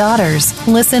sons and daughters.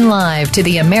 Listen live to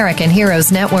the American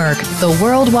Heroes Network, the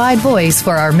worldwide voice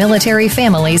for our military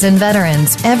families and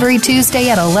veterans, every Tuesday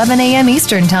at 11 a.m.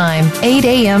 Eastern Time, 8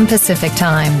 a.m. Pacific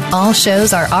Time. All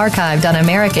shows are archived on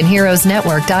AmericanHeroesNetwork.com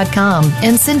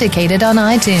and syndicated on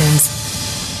iTunes.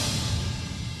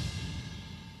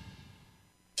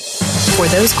 For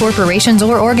those corporations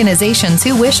or organizations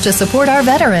who wish to support our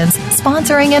veterans,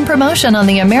 sponsoring and promotion on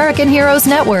the American Heroes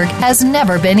Network has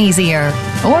never been easier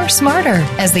or smarter.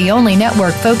 As the only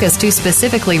network focused to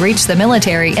specifically reach the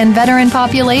military and veteran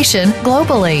population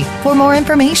globally. For more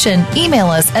information, email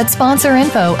us at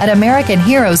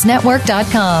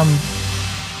sponsorinfo@AmericanHeroesNetwork.com.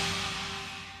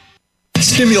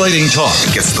 Stimulating talk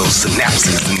gets those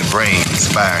synapses in the brain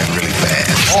firing really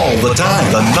fast. All the time.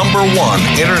 The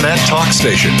 #1 Internet talk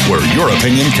station where your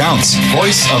opinion counts.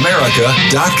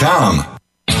 VoiceAmerica.com.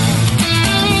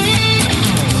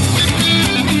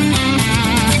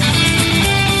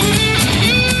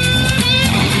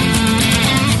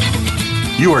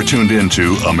 You are tuned in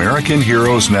to American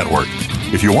Heroes Network.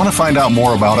 If you want to find out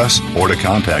more about us or to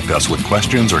contact us with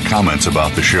questions or comments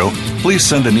about the show, please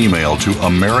send an email to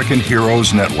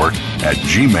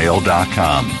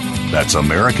AmericanHeroesNetwork@gmail.com. That's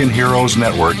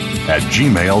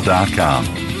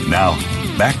AmericanHeroesNetwork@gmail.com. Now,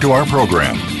 back to our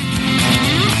program.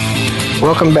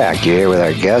 Welcome back. You're here with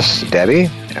our guest, Debbie,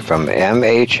 from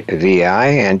MHVI.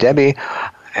 And Debbie,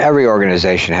 every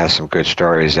organization has some good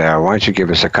stories. Why don't you give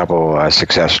us a couple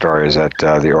success stories that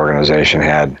the organization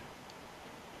had?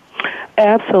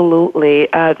 Absolutely.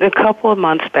 A couple of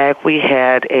months back, we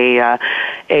had a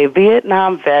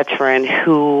Vietnam veteran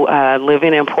who,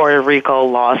 living in Puerto Rico,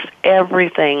 lost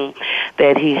everything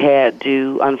that he had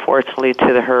due, unfortunately,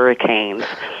 to the hurricanes.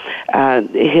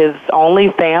 His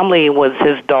only family was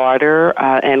his daughter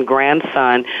and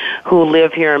grandson, who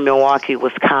live here in Milwaukee,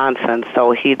 Wisconsin.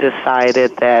 So he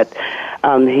decided that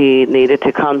he needed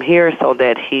to come here so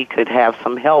that he could have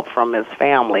some help from his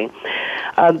family.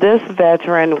 This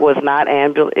veteran is not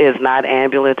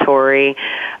ambulatory,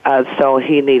 so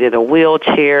he needed a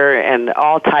wheelchair and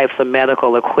all types of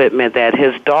medical equipment that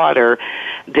his daughter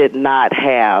did not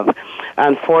have.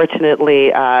 Unfortunately,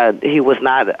 he was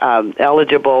not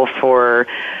eligible for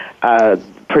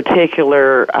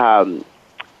particular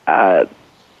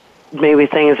maybe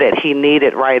things that he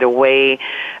needed right away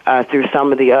through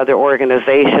some of the other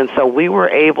organizations. So we were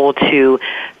able to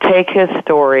take his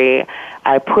story.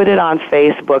 I put it on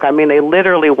Facebook. I mean, they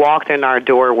literally walked in our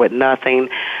door with nothing.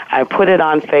 I put it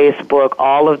on Facebook,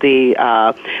 all of the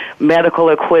medical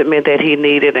equipment that he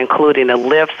needed, including a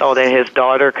lift so that his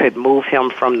daughter could move him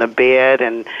from the bed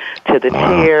and to the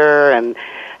chair,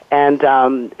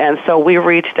 and so we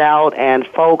reached out, and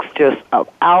folks just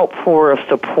outpour of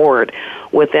support.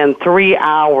 Within 3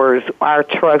 hours, our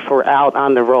trucks were out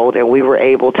on the road, and we were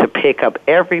able to pick up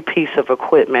every piece of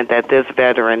equipment that this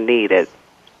veteran needed.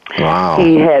 Wow.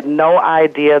 He had no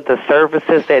idea the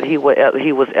services that he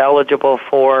was eligible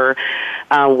for.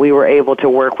 We were able to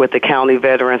work with the County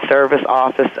Veteran Service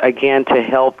Office again to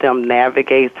help them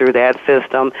navigate through that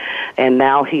system, and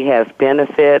now he has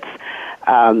benefits.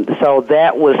 So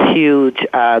that was huge.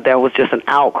 That was just an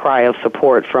outcry of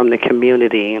support from the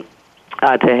community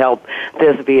to help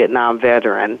this Vietnam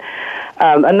veteran.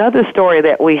 Another story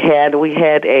that we had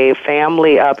a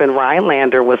family up in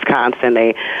Rhinelander, Wisconsin,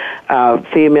 a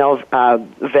female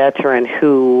veteran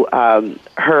who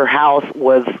her house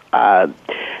was,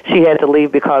 she had to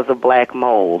leave because of black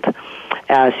mold.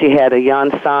 She had a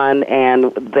young son,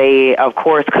 and they, of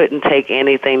course, couldn't take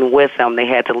anything with them. They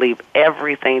had to leave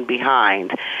everything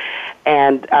behind.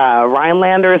 And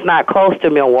Rhinelander is not close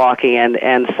to Milwaukee,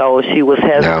 and so she was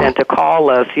hesitant to call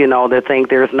us, to think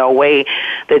there's no way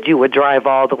that you would drive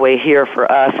all the way here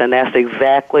for us, and that's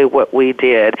exactly what we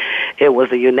did. It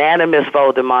was a unanimous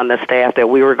vote among the staff that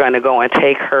we were going to go and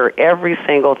take her every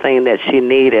single thing that she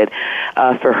needed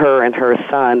for her and her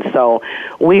son. So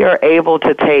we are able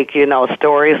to take,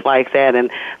 stories like that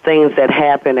and things that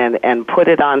happen and put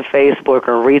it on Facebook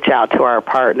or reach out to our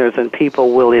partners, and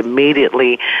people will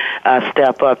immediately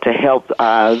step up to help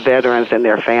veterans and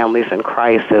their families in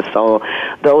crisis. So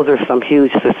those are some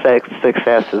huge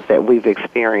successes that we've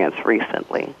experienced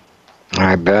recently.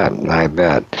 I bet.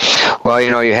 Well,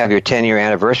 you have your 10-year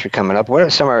anniversary coming up. What are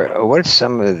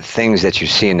some of the things that you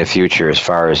see in the future as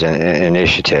far as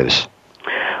initiatives?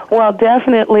 Well,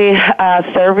 definitely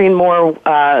serving more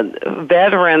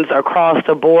veterans across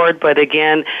the board, but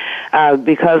again,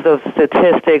 because of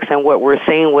statistics and what we're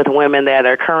seeing with women that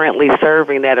are currently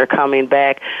serving that are coming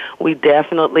back, we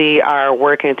definitely are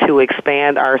working to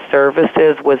expand our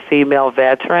services with female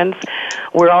veterans.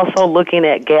 We're also looking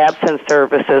at gaps in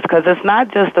services because it's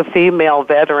not just the female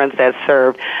veterans that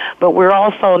serve, but we're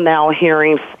also now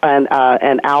hearing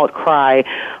an outcry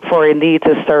for a need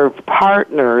to serve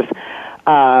partners,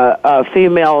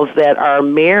 females that are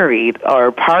married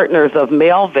or partners of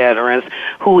male veterans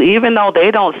who, even though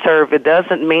they don't serve, it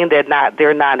doesn't mean that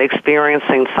they're not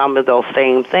experiencing some of those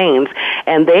same things,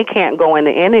 and they can't go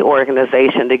into any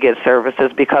organization to get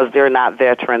services because they're not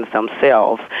veterans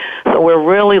themselves. So we're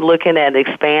really looking at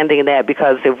expanding that,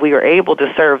 because if we are able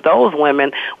to serve those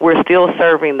women, we're still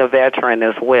serving the veteran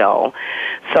as well.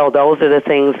 So those are the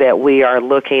things that we are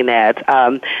looking at.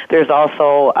 There's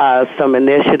also some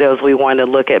initiatives we want to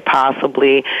look at,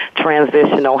 possibly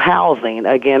transitional housing,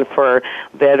 again, for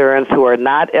veterans who are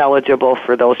not eligible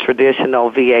for those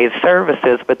traditional VA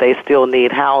services, but they still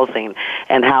need housing.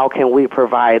 And how can we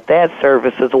provide that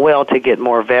service as well to get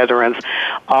more veterans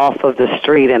off of the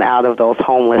street and out of those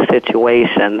homeless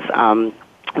situations?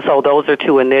 So those are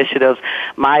two initiatives,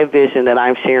 my vision that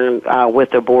I'm sharing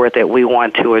with the board that we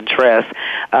want to address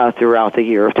throughout the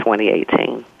year of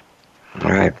 2018. All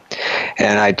right.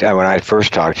 And when I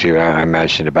first talked to you, I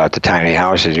mentioned about the tiny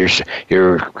houses.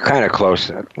 You're kind of close,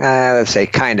 let's say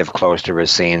kind of close to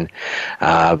Racine,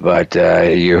 but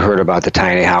you heard about the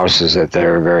tiny houses, that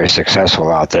they're very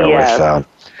successful out there. Yes.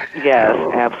 Yes,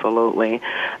 absolutely.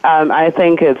 I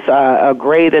think it's a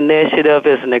great initiative.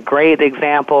 It's a great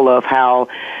example of how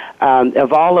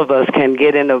if all of us can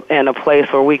get in a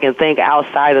place where we can think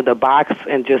outside of the box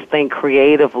and just think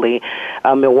creatively.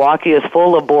 Milwaukee is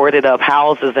full of boarded up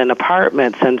houses and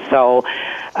apartments, and so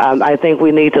I think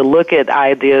we need to look at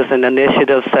ideas and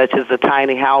initiatives such as the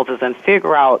tiny houses and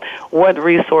figure out what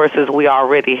resources we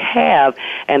already have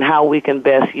and how we can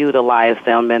best utilize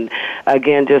them. And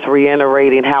again, just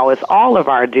reiterating how it's all of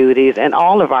our duties and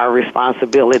all of our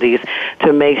responsibilities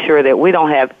to make sure that we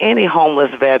don't have any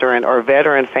homeless veteran or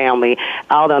veteran family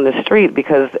out on the street,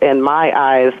 because in my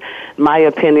eyes, my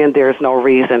opinion, there's no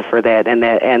reason for that, and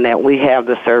that we have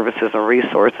the services and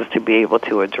resources to be able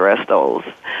to address those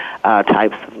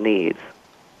types of needs.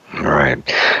 All right.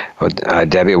 Well,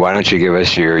 Debbie, why don't you give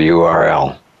us your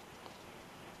URL?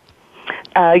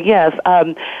 Yes.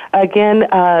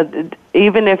 Again,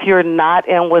 even if you're not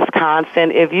in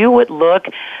Wisconsin, if you would look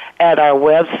at our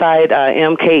website,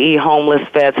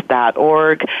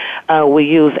 mkehomelessvets.org. We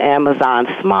use Amazon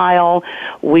Smile.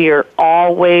 We are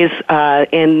always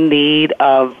in need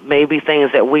of maybe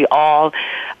things that we all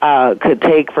could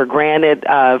take for granted,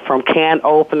 from can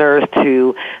openers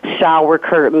to shower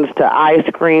curtains to ice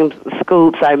cream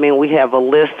scoops. I mean, we have a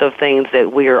list of things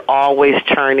that we are always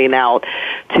churning out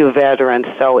to veterans.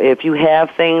 So if you have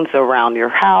things around your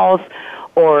house,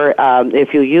 or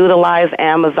if you utilize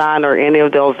Amazon or any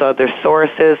of those other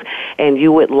sources and you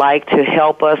would like to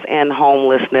help us end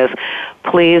homelessness,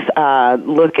 please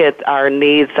look at our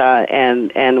needs,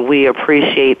 and we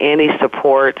appreciate any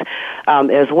support,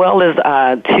 as well as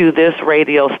to this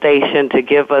radio station to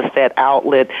give us that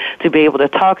outlet to be able to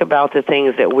talk about the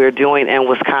things that we're doing in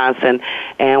Wisconsin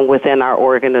and within our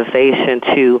organization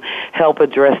to help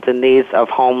address the needs of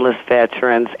homeless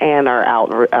veterans and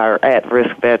our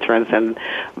at-risk veterans and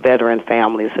veteran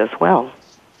families as well.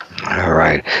 All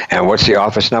right. And what's the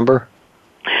office number?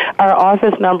 Our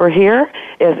office number here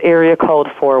is area code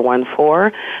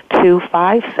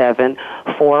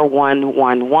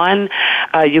 414-257-4111.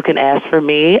 You can ask for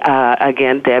me,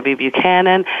 again, Debbie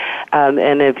Buchanan,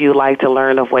 and if you'd like to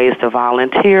learn of ways to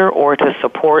volunteer or to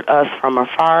support us from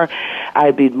afar,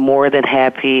 I'd be more than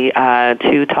happy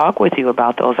to talk with you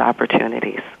about those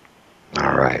opportunities.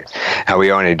 All right. Now,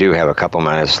 we only do have a couple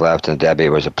minutes left, and Debbie, it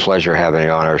was a pleasure having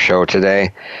you on our show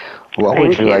today. What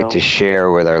would you like to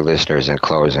share with our listeners in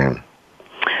closing?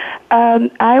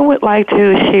 I would like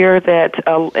to share that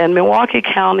in Milwaukee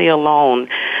County alone,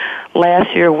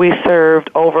 last year we served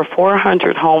over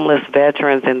 400 homeless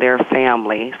veterans and their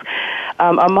families.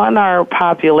 Among our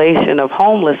population of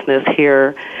homelessness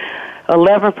here,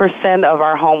 11% of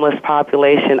our homeless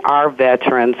population are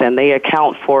veterans, and they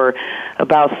account for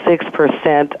about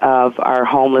 6% of our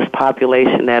homeless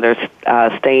population that are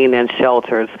staying in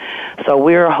shelters. So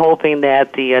we're hoping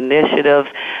that the initiatives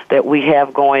that we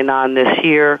have going on this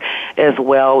year, as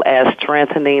well as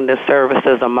strengthening the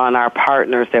services among our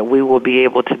partners, that we will be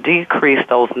able to decrease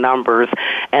those numbers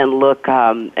and look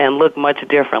much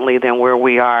differently than where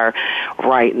we are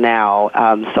right now.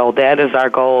 So that is our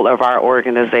goal of our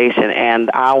organization,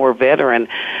 and our veteran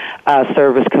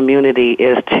service community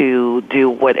is to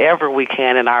do whatever we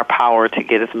can in our power to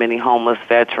get as many homeless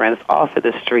veterans off of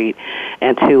the street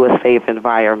and to a safe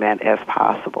environment as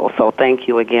possible. So thank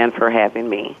you again for having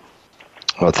me.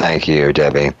 Well, thank you,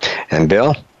 Debbie. And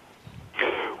Bill?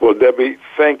 Well, Debbie,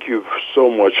 thank you so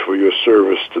much for your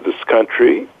service to this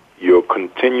country, your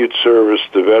continued service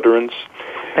to veterans.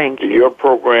 Thank you. Your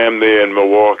program there in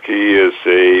Milwaukee is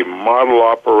a model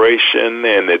operation,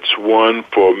 and it's one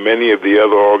for many of the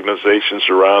other organizations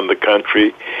around the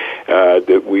country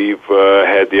that we've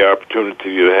had the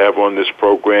opportunity to have on this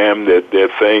program. That there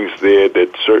are things there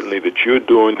that certainly that you're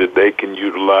doing that they can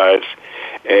utilize,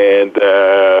 and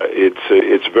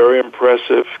it's very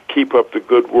impressive. Keep up the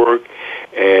good work,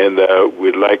 and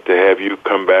we'd like to have you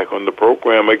come back on the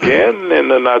program again in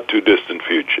the not-too-distant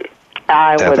future.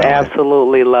 I would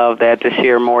absolutely love that, to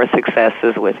share more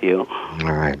successes with you.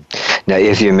 All right. Now,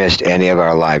 if you missed any of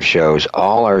our live shows,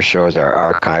 all our shows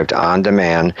are archived on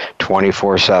demand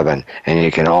 24/7, and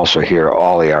you can also hear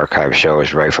all the archived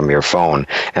shows right from your phone.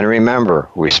 And remember,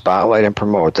 we spotlight and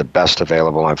promote the best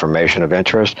available information of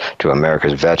interest to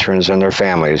America's veterans and their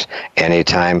families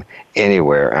anytime,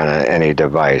 anywhere, on any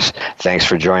device. Thanks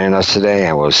for joining us today,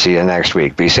 and we'll see you next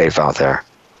week. Be safe out there.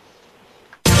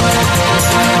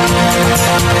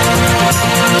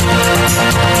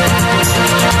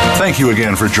 Thank you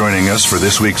again for joining us for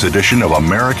this week's edition of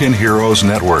American Heroes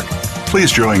Network.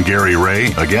 Please join Gary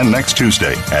Ray again next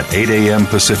Tuesday at 8 a.m.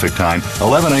 Pacific Time,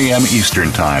 11 a.m.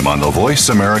 Eastern Time on the Voice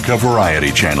America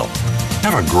Variety Channel.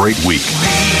 Have a great week.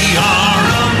 We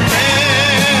are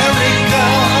America,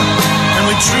 and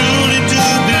we truly